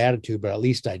have a good attitude, but at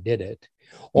least I did it.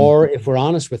 Or if we're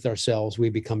honest with ourselves, we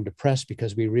become depressed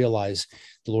because we realize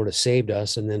the Lord has saved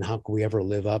us. And then how can we ever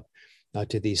live up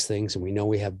to these things? And we know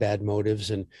we have bad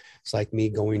motives. And it's like me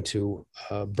going to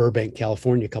Burbank,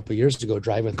 California a couple of years ago,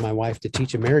 driving with my wife to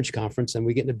teach a marriage conference. And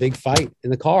we get in a big fight in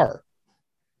the car.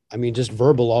 I mean, just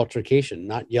verbal altercation,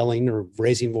 not yelling or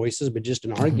raising voices, but just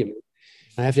an argument.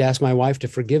 I have to ask my wife to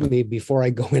forgive me before I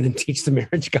go in and teach the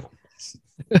marriage couples.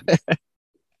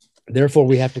 Therefore,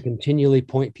 we have to continually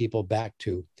point people back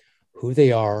to who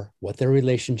they are, what their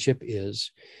relationship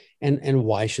is, and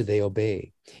why should they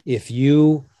obey.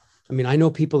 I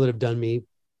know people that have done me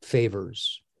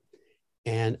favors,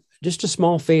 and just a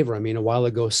small favor. A while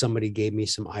ago, somebody gave me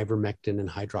some ivermectin and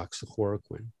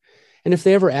hydroxychloroquine. And if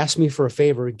they ever asked me for a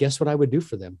favor, guess what I would do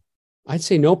for them? I'd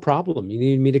say, no problem. You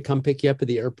need me to come pick you up at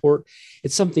the airport?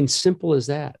 It's something simple as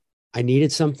that. I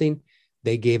needed something.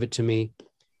 They gave it to me.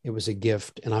 It was a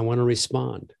gift, and I want to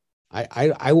respond.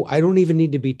 I don't even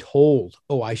need to be told,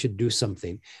 oh, I should do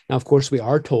something. Now, of course, we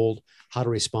are told how to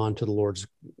respond to the Lord's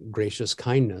gracious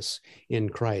kindness in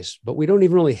Christ, but we don't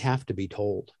even really have to be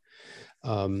told.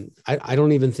 I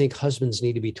don't even think husbands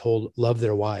need to be told, love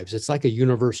their wives. It's like a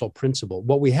universal principle.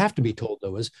 What we have to be told,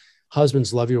 though, is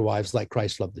husbands, love your wives like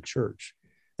Christ loved the church.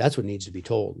 That's what needs to be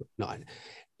told. Not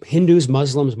Hindus,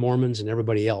 Muslims, Mormons, and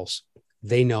everybody else.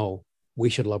 They know we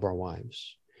should love our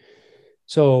wives.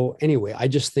 So anyway, I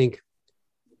just think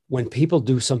when people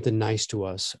do something nice to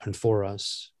us and for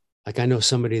us, like I know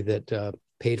somebody that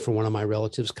paid for one of my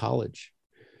relatives' college.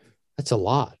 That's a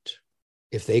lot.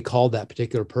 If they called that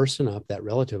particular person up, that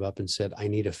relative up, and said, I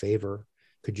need a favor,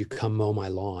 could you come mow my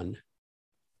lawn?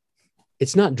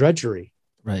 It's not drudgery.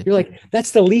 Right. You're like,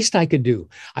 that's the least I could do.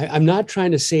 I'm not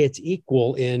trying to say it's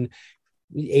equal in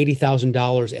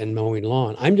 $80,000 and mowing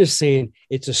lawn. I'm just saying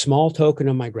it's a small token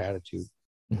of my gratitude.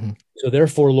 Mm-hmm. So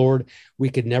therefore, Lord, we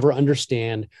could never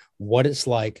understand what it's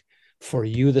like for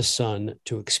you, the Son,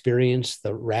 to experience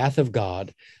the wrath of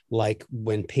God, like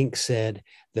when Pink said,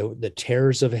 the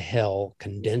terrors of hell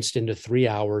condensed into 3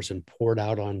 hours and poured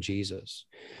out on Jesus.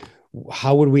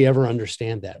 How would we ever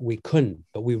understand that? We couldn't,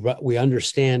 but we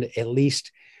understand, at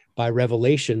least by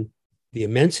revelation, the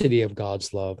immensity of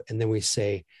God's love. And then we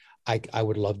say, I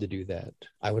would love to do that.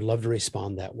 I would love to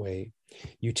respond that way.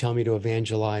 You tell me to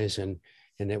evangelize, and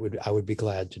I would be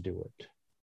glad to do it.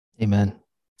 Amen.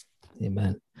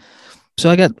 Amen.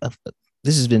 So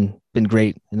this has been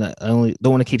great, and I only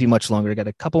don't want to keep you much longer. I got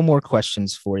a couple more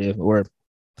questions for you, or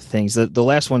things. The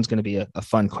last one's going to be a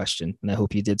fun question, and I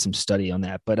hope you did some study on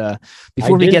that. But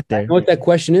before we get there, I know what that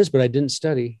question is, but I didn't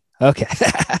study. Okay.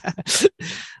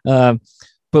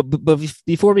 But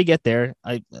before we get there,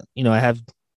 I have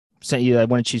sent you. I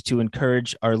wanted you to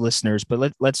encourage our listeners,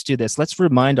 but let's do this. Let's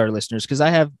remind our listeners, because I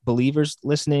have believers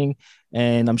listening,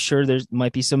 and I'm sure there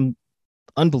might be some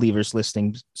unbelievers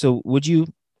listening. So would you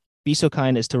be so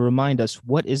kind as to remind us,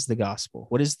 what is the gospel?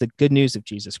 What is the good news of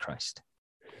Jesus Christ?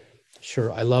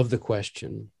 Sure. I love the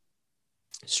question.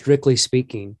 Strictly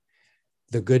speaking,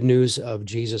 the good news of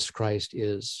Jesus Christ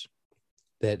is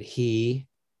that he,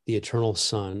 the eternal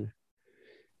Son,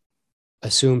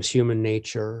 assumes human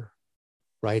nature,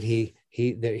 right? He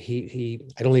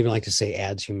I don't even like to say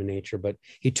adds human nature, but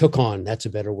he took on, that's a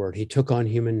better word. He took on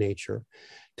human nature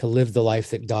to live the life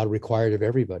that God required of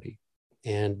everybody.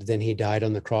 And then he died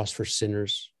on the cross for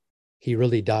sinners. He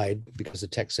really died, because the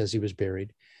text says he was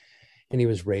buried, and he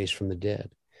was raised from the dead.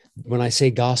 When I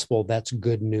say gospel, that's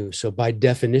good news. So by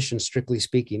definition, strictly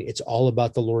speaking, it's all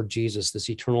about the Lord Jesus, this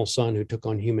eternal Son who took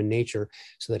on human nature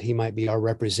so that he might be our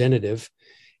representative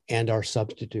and our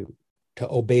substitute, to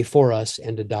obey for us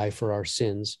and to die for our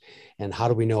sins. And how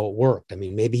do we know it worked? I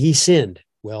mean, maybe he sinned.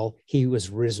 Well, he was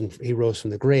risen, he rose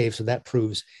from the grave. So that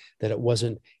proves that it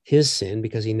wasn't his sin,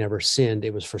 because he never sinned.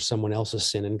 It was for someone else's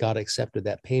sin. And God accepted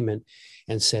that payment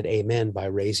and said amen by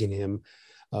raising him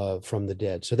from the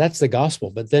dead. So that's the gospel.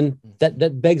 But then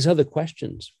that begs other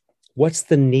questions. What's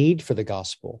the need for the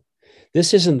gospel?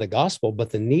 This isn't the gospel, but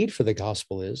the need for the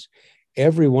gospel is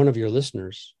every one of your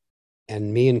listeners,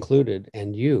 and me included,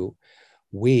 and you,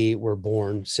 we were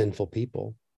born sinful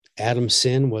people. Adam's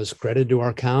sin was credited to our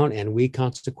account, and we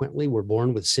consequently were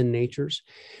born with sin natures.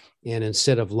 And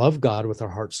instead of love God with our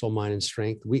heart, soul, mind, and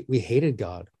strength, we hated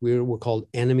God. We were called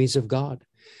enemies of God.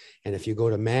 And if you go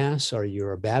to mass, or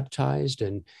you're baptized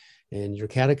and you're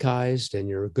catechized and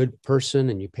you're a good person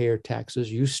and you pay your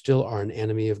taxes, you still are an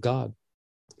enemy of God.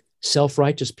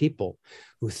 Self-righteous people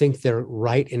who think they're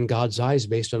right in God's eyes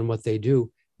based on what they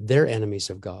do, they're enemies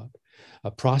of God.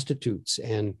 Prostitutes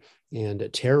and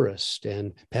terrorists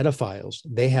and pedophiles,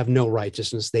 they have no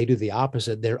righteousness. They do the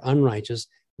opposite. They're unrighteous.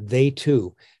 They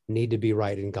too need to be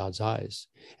right in God's eyes.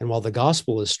 And while the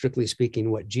gospel is strictly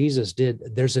speaking what Jesus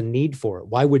did, there's a need for it.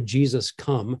 Why would Jesus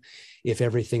come if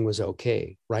everything was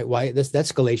okay, right? Why?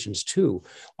 That's Galatians 2.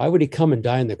 Why would he come and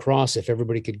die on the cross if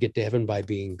everybody could get to heaven by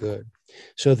being good?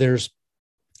 So there's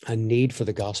a need for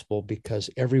the gospel, because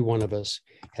every one of us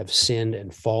have sinned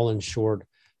and fallen short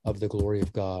of the glory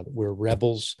of God. We're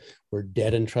rebels. We're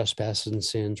dead in trespasses and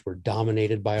sins. We're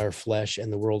dominated by our flesh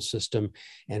and the world system,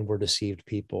 and we're deceived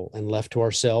people. And left to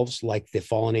ourselves, like the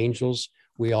fallen angels,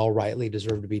 we all rightly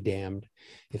deserve to be damned.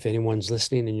 If anyone's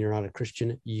listening and you're not a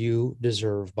Christian, you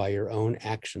deserve by your own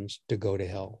actions to go to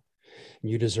hell.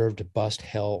 You deserve to bust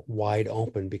hell wide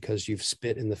open because you've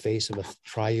spit in the face of a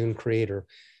triune creator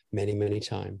many, many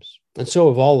times. And so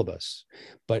have all of us.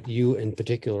 But you in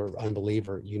particular,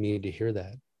 unbeliever, you need to hear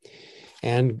that.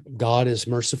 And God is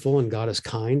merciful and God is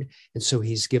kind. And so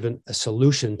he's given a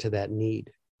solution to that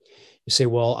need. You say,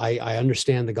 well, I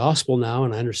understand the gospel now,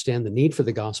 and I understand the need for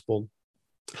the gospel.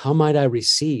 How might I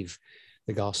receive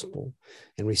the gospel?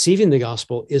 And receiving the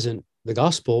gospel isn't the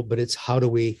gospel, but it's how do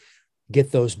we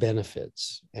get those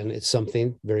benefits? And it's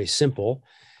something very simple,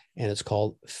 and it's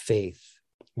called faith.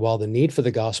 While the need for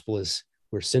the gospel is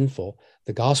we're sinful,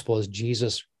 the gospel is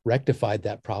Jesus rectified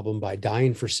that problem by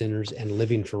dying for sinners and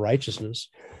living for righteousness,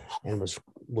 and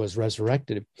was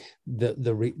resurrected.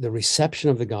 The reception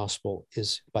of the gospel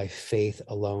is by faith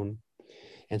alone.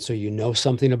 And so you know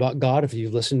something about God. If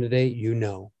you've listened today, you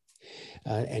know.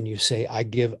 And you say, I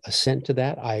give assent to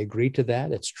that. I agree to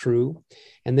that. It's true.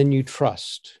 And then you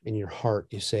trust in your heart.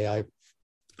 You say,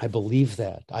 I believe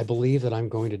that. I believe that I'm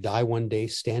going to die one day,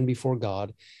 stand before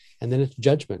God, and then it's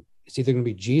judgment. It's either going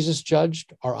to be Jesus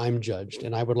judged or I'm judged.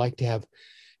 And I would like to have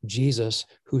Jesus,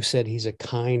 who said he's a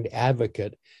kind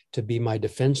advocate, to be my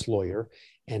defense lawyer.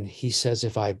 And he says,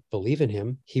 if I believe in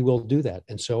him, he will do that.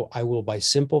 And so I will, by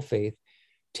simple faith,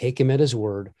 take him at his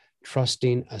word,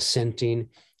 trusting, assenting,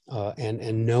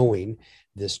 and knowing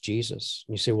this Jesus.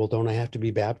 And you say, well, don't I have to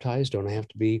be baptized? Don't I have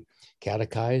to be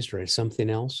catechized or something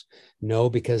else? No,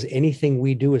 because anything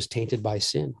we do is tainted by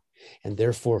sin. And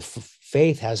therefore,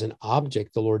 faith has an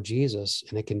object, the Lord Jesus,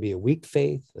 and it can be a weak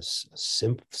faith, a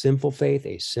sinful faith,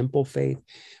 a simple faith,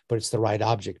 but it's the right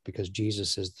object because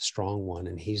Jesus is the strong one,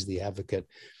 and he's the advocate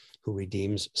who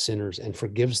redeems sinners and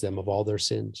forgives them of all their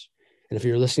sins. And if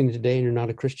you're listening today and you're not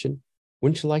a Christian,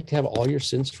 wouldn't you like to have all your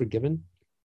sins forgiven?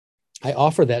 I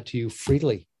offer that to you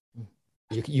freely.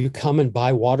 You come and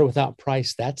buy water without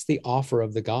price. That's the offer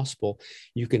of the gospel.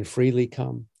 You can freely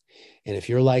come. And if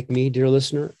you're like me, dear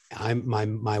listener,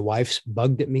 my wife's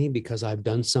bugged at me because I've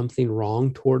done something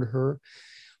wrong toward her.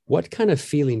 What kind of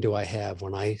feeling do I have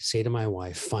when I say to my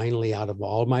wife, finally, out of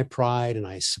all my pride, and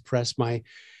I suppress my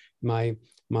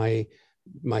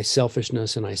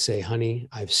selfishness, and I say, honey,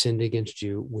 I've sinned against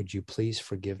you. Would you please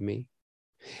forgive me?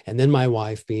 And then my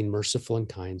wife, being merciful and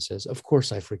kind, says, of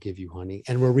course I forgive you, honey.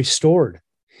 And we're restored.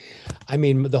 I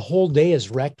mean, the whole day is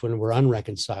wrecked when we're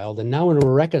unreconciled. And now when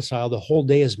we're reconciled, the whole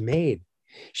day is made.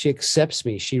 She accepts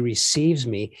me. She receives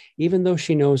me, even though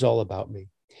she knows all about me.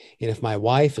 And if my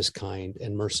wife is kind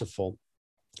and merciful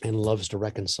and loves to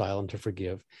reconcile and to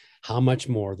forgive, how much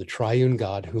more the triune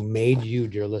God who made you,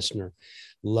 dear listener,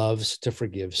 loves to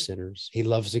forgive sinners. He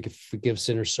loves to forgive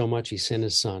sinners so much, he sent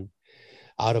his son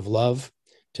out of love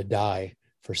to die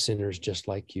for sinners just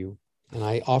like you. And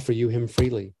I offer you him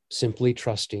freely, simply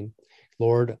trusting,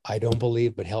 Lord, I don't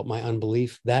believe, but help my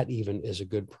unbelief. That even is a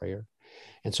good prayer.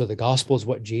 And so the gospel is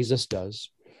what Jesus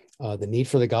does. The need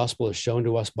for the gospel is shown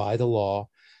to us by the law,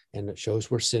 and it shows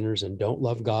we're sinners and don't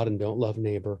love God and don't love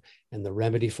neighbor. And the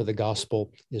remedy for the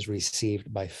gospel is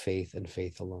received by faith and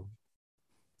faith alone.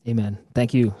 Amen.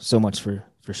 Thank you so much for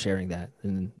sharing that.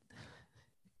 And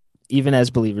even as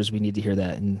believers, we need to hear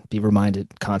that and be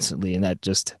reminded constantly. And that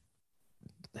just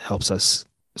helps us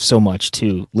so much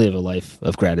to live a life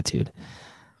of gratitude.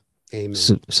 Amen.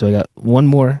 So I got one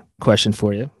more question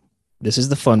for you. This is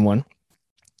the fun one.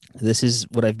 This is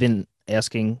what I've been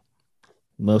asking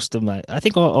most of my, I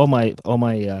think all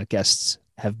my guests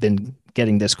have been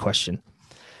getting this question.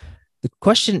 The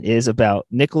question is about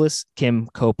Nicholas Kim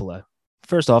Coppola.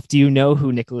 First off, do you know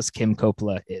who Nicholas Kim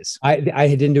Coppola is? I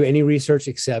didn't do any research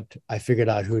except I figured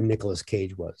out who Nicolas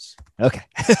Cage was. Okay.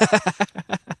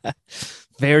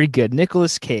 Very good.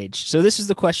 Nicolas Cage. So this is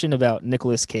the question about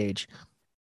Nicolas Cage.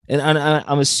 And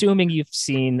I'm assuming you've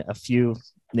seen a few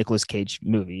Nicolas Cage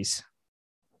movies.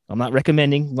 I'm not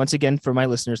recommending, once again, for my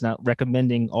listeners, not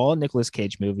recommending all Nicolas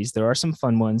Cage movies. There are some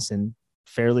fun ones and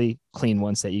fairly clean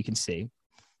ones that you can see.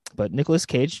 But Nicolas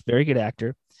Cage, very good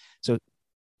actor.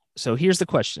 So here's the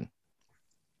question.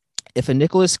 If a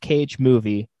Nicolas Cage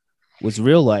movie was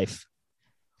real life,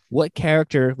 what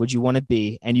character would you want to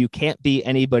be? And you can't be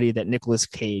anybody that Nicolas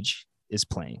Cage is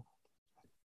playing.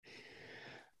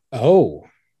 Oh,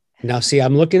 now see,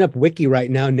 I'm looking up Wiki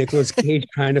right now, Nicolas Cage,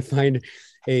 trying to find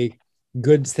a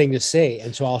good thing to say.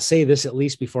 And so I'll say this at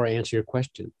least before I answer your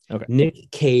question. Okay. Nick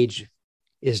Cage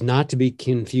is not to be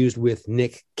confused with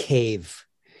Nick Cave.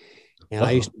 And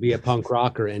I used to be a punk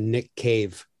rocker, and Nick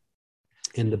Cave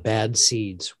and the Bad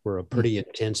Seeds were a pretty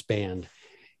intense band.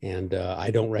 And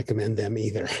I don't recommend them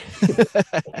either.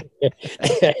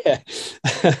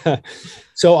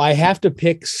 So I have to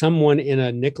pick someone in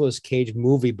a Nicolas Cage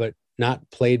movie, but not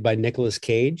played by Nicolas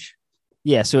Cage.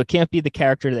 Yeah, so it can't be the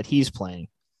character that he's playing,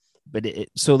 but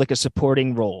so like a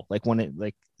supporting role, like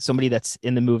like somebody that's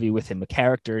in the movie with him, a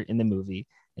character in the movie,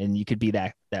 and you could be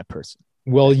that person.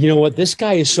 Well, you know what? This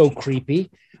guy is so creepy.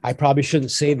 I probably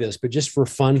shouldn't say this, but just for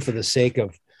fun, for the sake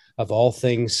of all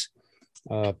things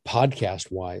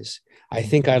podcast wise, I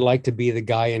think I'd like to be the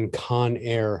guy in Con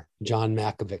Air, John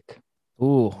Malkovich.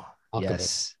 Ooh,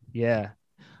 yes. Yeah.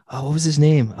 Oh, what was his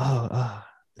name? Oh,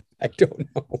 I don't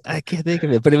know. I can't think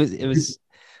of it, but it was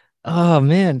oh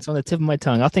man, it's on the tip of my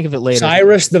tongue. I'll think of it later.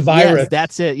 Cyrus the Virus. Yes,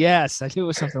 that's it. Yes, I knew it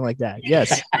was something like that.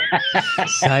 Yes.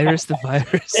 Cyrus the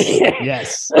Virus.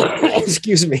 Yes.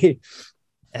 Excuse me.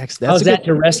 How's that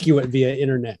to rescue it via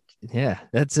internet? Yeah,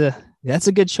 that's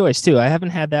a good choice too. I haven't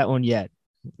had that one yet.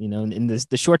 You know, in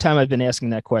the short time I've been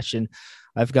asking that question,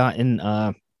 I've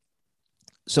gotten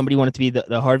somebody wanted to be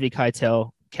the Harvey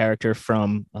Keitel character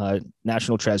from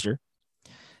National Treasure.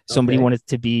 Somebody wanted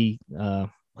to be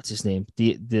what's his name?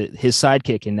 His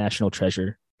sidekick in National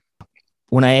Treasure.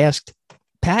 When I asked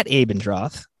Pat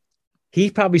Abendroth,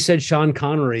 he probably said Sean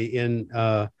Connery in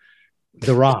The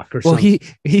Rock or something. Well,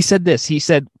 he said this. He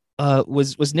said,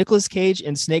 was Nicolas Cage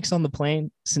in Snakes on a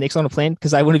Plane?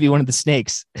 Because I want to be one of the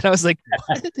snakes. And I was like,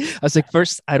 what? I was like,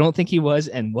 first, I don't think he was.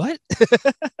 And what?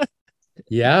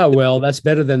 Yeah, well, that's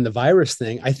better than the virus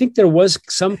thing. I think there was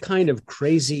some kind of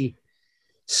crazy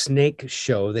snake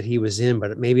show that he was in,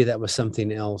 but maybe that was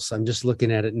something else. I'm just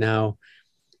looking at it now.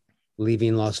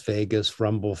 Leaving Las Vegas,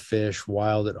 Rumblefish,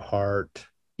 Wild at Heart.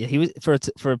 Yeah, he was for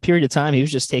a period of time. He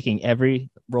was just taking every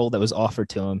role that was offered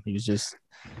to him. He was just.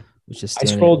 I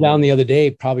scrolled down the other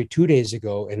day, probably 2 days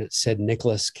ago, and it said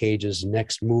Nicolas Cage's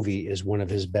next movie is one of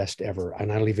his best ever,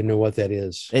 and I don't even know what that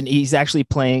is. And he's actually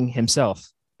playing himself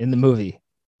in the movie.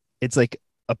 It's like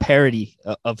a parody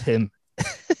of him.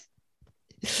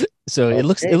 So it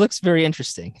looks very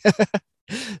interesting.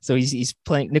 So he's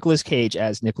playing Nicolas Cage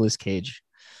as Nicolas Cage.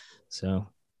 So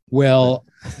well,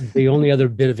 the only other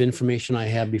bit of information I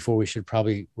have before we should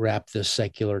probably wrap this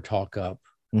secular talk up.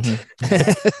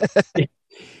 Mm-hmm.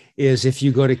 Is if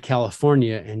you go to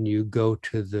California and you go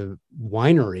to the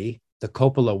winery, the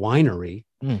Coppola Winery,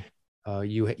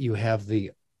 you have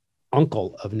the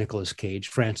uncle of Nicolas Cage,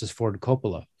 Francis Ford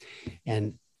Coppola.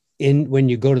 And when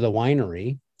you go to the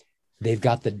winery, they've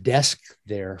got the desk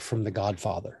there from The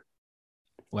Godfather.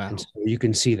 Wow. And so you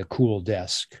can see the cool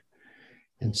desk.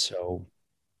 And so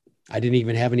I didn't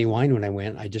even have any wine when I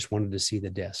went. I just wanted to see the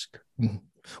desk.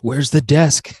 Where's the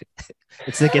desk?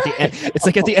 It's like at the end. It's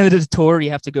like at the end of the tour,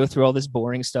 you have to go through all this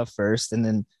boring stuff first, and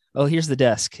then here's the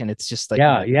desk, and it's just like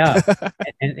yeah.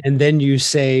 and then you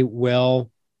say,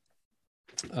 well,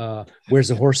 where's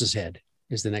the horse's head?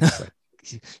 Is the next one.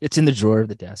 It's in the drawer of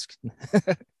the desk.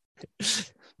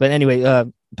 But anyway,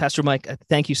 Pastor Mike,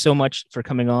 thank you so much for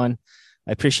coming on.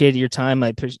 I appreciate your time.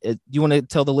 Do you want to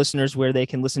tell the listeners where they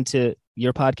can listen to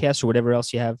your podcast or whatever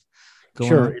else you have?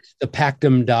 Sure. On. It's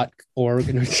thepactum.org.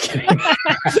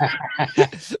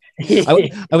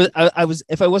 I was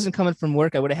if I wasn't coming from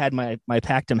work, I would have had my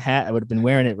Pactum hat. I would have been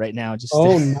wearing it right now.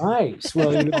 Nice.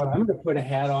 Well, you know what? I'm going to put a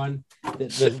hat on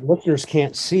that the listeners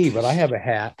can't see, but I have a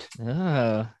hat.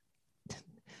 Oh.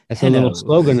 That's a little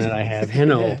slogan that I have.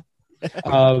 Henno.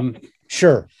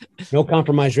 Sure.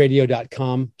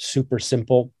 NoCompromiseRadio.com. Super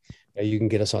simple. You can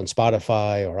get us on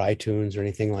Spotify or iTunes or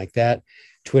anything like that.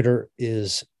 Twitter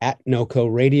is @NoCo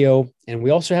Radio. And we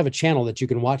also have a channel that you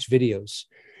can watch videos.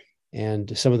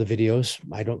 And some of the videos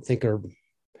I don't think are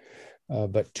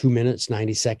but 2 minutes,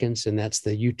 90 seconds. And that's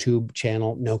the YouTube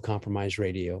channel, No Compromise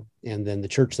Radio. And then the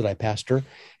church that I pastor.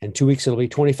 In 2 weeks, it'll be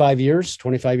 25 year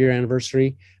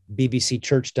anniversary,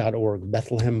 bbcchurch.org,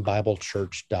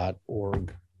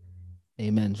 BethlehemBibleChurch.org.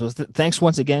 Amen. So thanks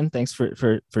once again. Thanks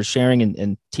for sharing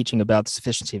and teaching about the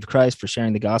sufficiency of Christ, for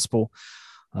sharing the gospel.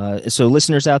 So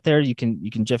listeners out there, you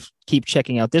can just keep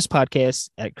checking out this podcast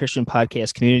at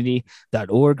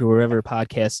christianpodcastcommunity.org or wherever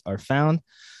podcasts are found.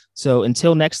 So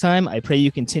until next time, I pray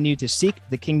you continue to seek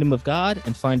the kingdom of God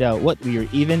and find out what we are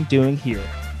even doing here.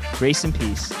 Grace and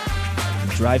peace. And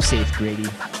drive safe, Grady.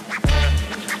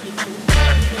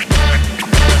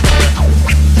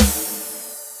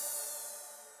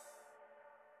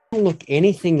 Don't look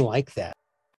anything like that.